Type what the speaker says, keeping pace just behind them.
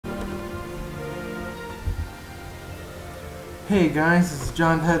Hey guys, this is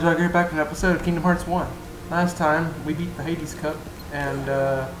John the Hedgehog here, back with an episode of Kingdom Hearts 1. Last time, we beat the Hades Cup, and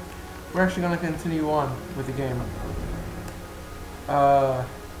we're actually going to continue on with the game. I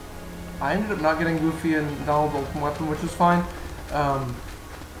ended up not getting Goofy and Donald's ultimate weapon, which is fine.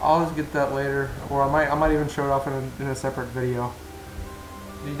 I'll just get that later, or I might even show it off in a separate video.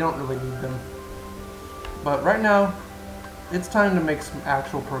 You don't really need them. But right now, it's time to make some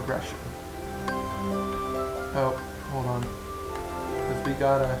actual progression. Oh, hold on. Because we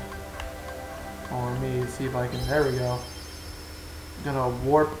gotta... Oh, let me see if I can... There we go. Gonna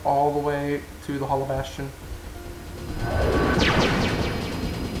warp all the way to the Hollow Bastion.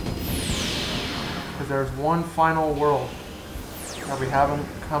 Because there's one final world that we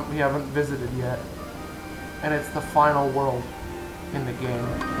haven't visited yet. And it's the final world in the game.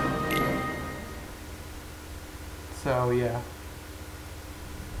 So, yeah.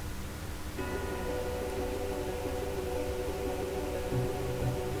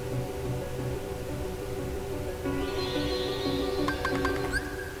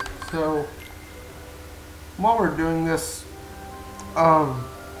 So, while we're doing this, I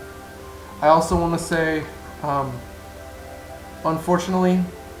also want to say, unfortunately,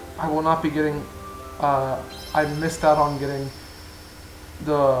 I will not be getting, I missed out on getting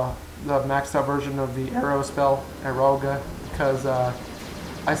the maxed out version of the arrow spell, Eroga, because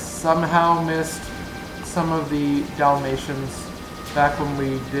I somehow missed some of the Dalmatians back when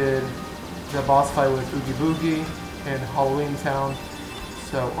we did the boss fight with Oogie Boogie in Halloween Town.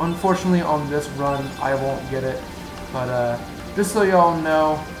 So unfortunately on this run I won't get it, but just so y'all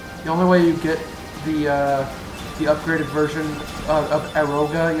know, the only way you get the upgraded version of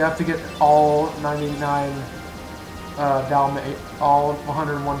Eroga, you have to get all 99 all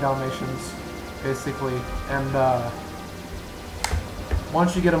 101 Dalmatians basically, and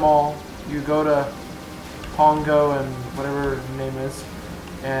once you get them all, you go to Pongo and whatever his name is,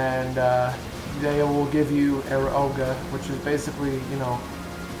 and they will give you Eroga, which is basically, you know,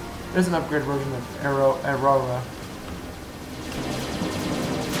 there's an upgraded version of Aurora.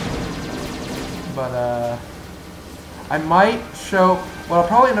 But I might show, what I'll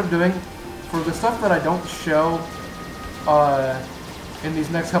probably end up doing for the stuff that I don't show in these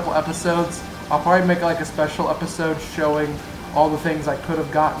next couple episodes, I'll probably make like a special episode showing all the things I could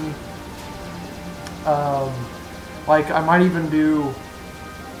have gotten. Like I might even do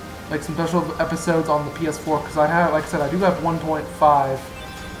like some special episodes on the PS4, because I have, like I said, I do have 1.5.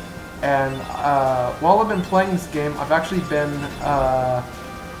 And while I've been playing this game, I've actually been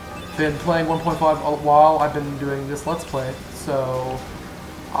playing 1.5 while I've been doing this Let's Play. So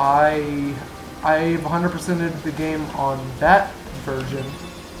I've 100%ed the game on that version,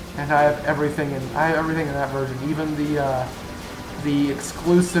 and I have everything in that version, even the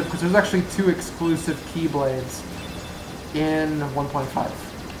exclusive, because there's actually 2 exclusive Keyblades in 1.5,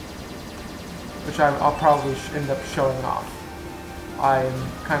 which I'll probably end up showing off. I'm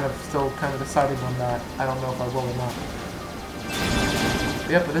still kind of deciding on that. I don't know if I will or not.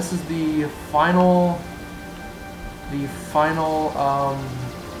 Yep, but this is the final,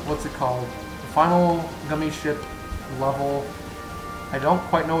 what's it called? The final gummy ship level. I don't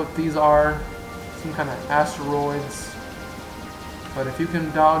quite know what these are. Some kind of asteroids. But if you can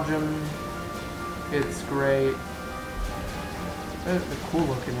dodge them, it's great. They're cool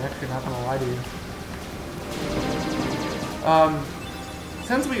looking, actually, not gonna lie to you.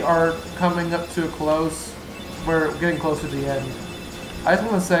 Since we are coming up to a close, we're getting close to the end, I just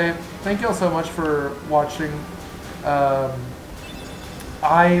want to say thank you all so much for watching.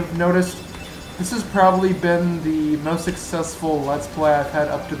 I've noticed this has probably been the most successful Let's Play I've had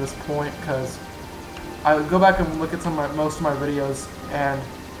up to this point, because I go back and look at most of my videos, and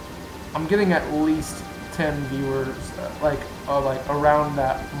I'm getting at least 10 viewers, like around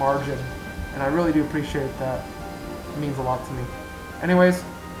that margin, and I really do appreciate that. It means a lot to me. Anyways,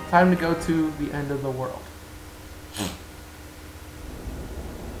 time to go to the end of the world.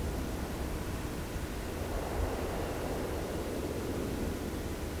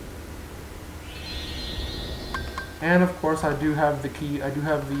 And of course I do have the key, I do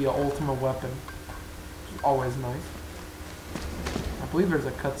have the ultimate weapon, which is always nice. I believe there's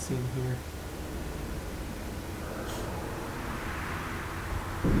a cutscene here.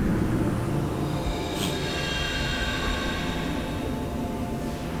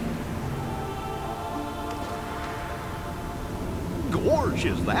 Gorge,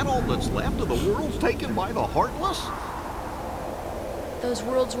 is that all that's left of the worlds taken by the Heartless? Those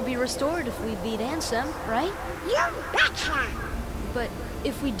worlds will be restored if we beat Ansem, right? You betcha! But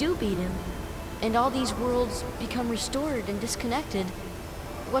if we do beat him, and all these worlds become restored and disconnected,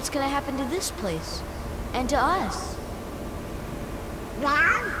 what's gonna happen to this place? And to us?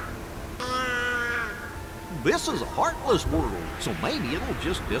 This is a heartless world, so maybe it'll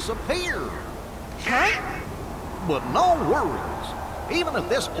just disappear. Huh? But no worries. Even if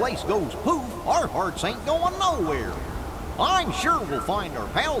this place goes poof, our hearts ain't going nowhere. I'm sure we'll find our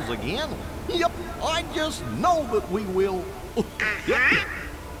pals again. Yep, I just know that we will.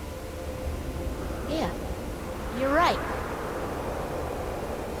 Yeah, you're right.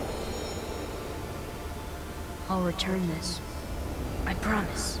 I'll return this. I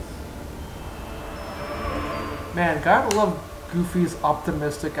promise. Man, gotta love Goofy's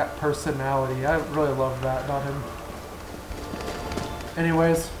optimistic personality. I really love that about him.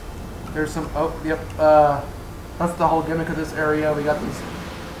 Anyways, there's some. Oh, yep. That's the whole gimmick of this area. We got these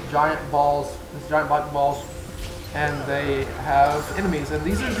giant balls, these giant black balls, and they have enemies. And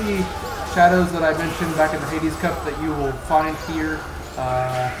these are the shadows that I mentioned back in the Hades Cup that you will find here.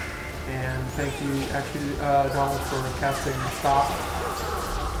 And thank you, actually, Donald, for casting Stop.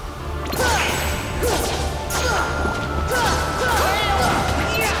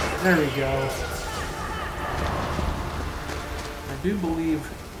 There we go. I do believe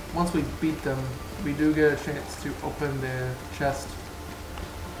once we beat them, we do get a chance to open the chest.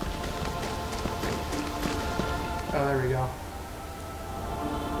 Oh, there we go.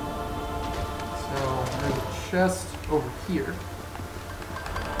 So there's a chest over here,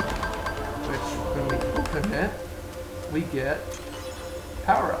 which when we open it, we get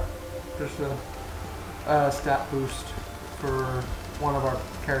power up. Just a stat boost for one of our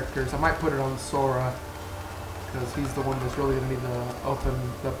characters. I might put it on Sora, because he's the one that's really going to need to open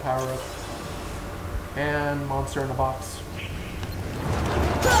the power up. And monster in a box.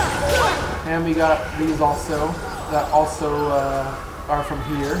 And we got these also, that also are from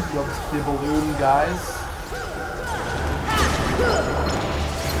here, the balloon guys.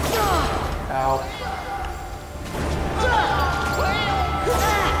 Ow.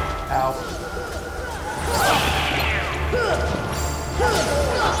 Ow.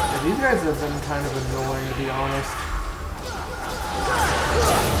 Yeah, these guys have been kind of annoying, to be honest.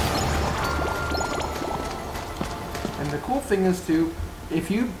 And the cool thing is too, if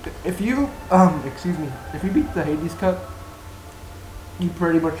you beat the Hades Cup, you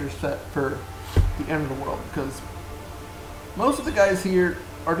pretty much are set for the end of the world, because most of the guys here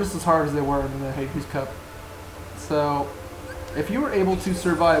are just as hard as they were in the Hades Cup. So if you were able to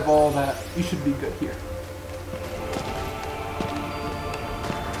survive all that, you should be good here.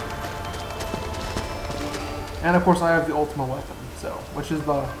 And of course I have the ultimate weapon, so which is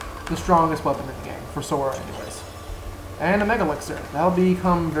the strongest weapon in the game, for Sora anyways. And a Mega Elixir. That'll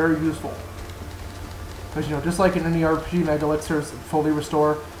become very useful. Because, you know, just like in any RPG, Mega Elixirs fully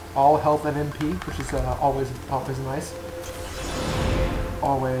restore all health and MP, which is always nice.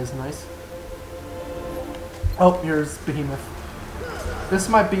 Always nice. Oh, here's Behemoth. This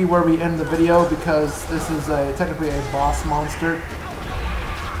might be where we end the video, because this is technically a boss monster.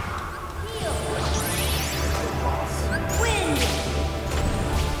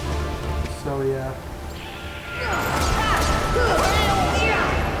 So yeah.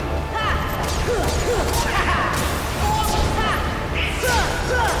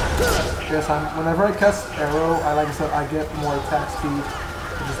 Yes, whenever I cast Arrow, like I said, I get more attack speed,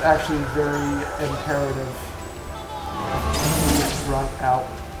 which is actually very imperative to run out.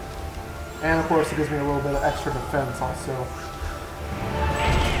 And of course, it gives me a little bit of extra defense also.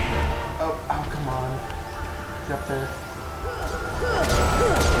 Oh, come on. Get up there.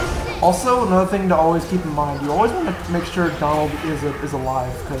 Also, another thing to always keep in mind, you always want to make sure Donald is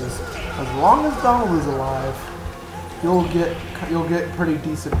alive, because as long as Donald is alive, you'll get pretty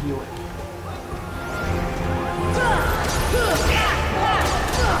decent healing.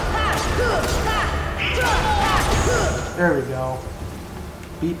 There we go.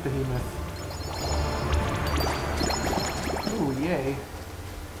 Beat Behemoth. Ooh, yay.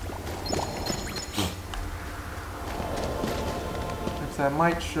 I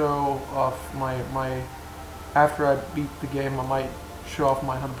might show off my after I beat the game, I might show off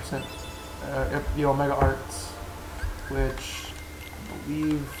my 100% Omega Arts, which I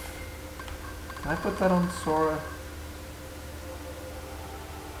believe, can I put that on Sora?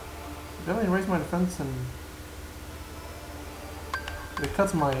 Definitely raise my defense, and it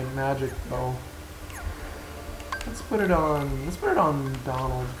cuts my magic though. Let's put it on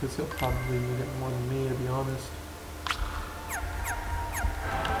Donald, because he'll probably get more than me, to be honest.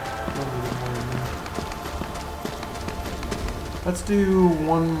 Let's do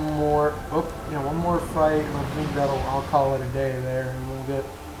one more fight, and I think I'll call it a day there, and we'll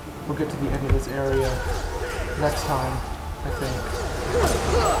get to the end of this area next time, I think.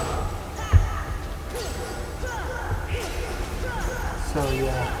 So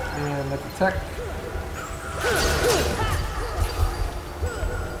yeah, and let's attack.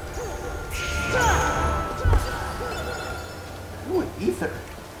 Ooh, Ether.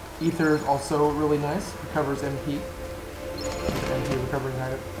 Ether is also really nice. Recovers MP. MP recovering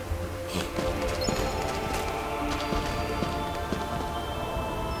item.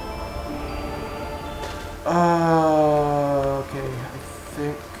 Okay, I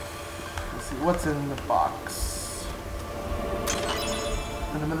think. Let's see what's in the box.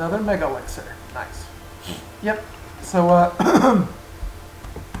 And another Mega Elixir. Nice. Yep. So,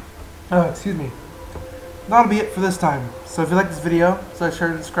 excuse me. That'll be it for this time. So if you like this video, like, share,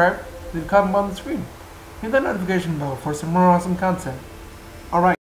 and subscribe. Leave a comment on the screen. Hit that notification bell for some more awesome content. Alright.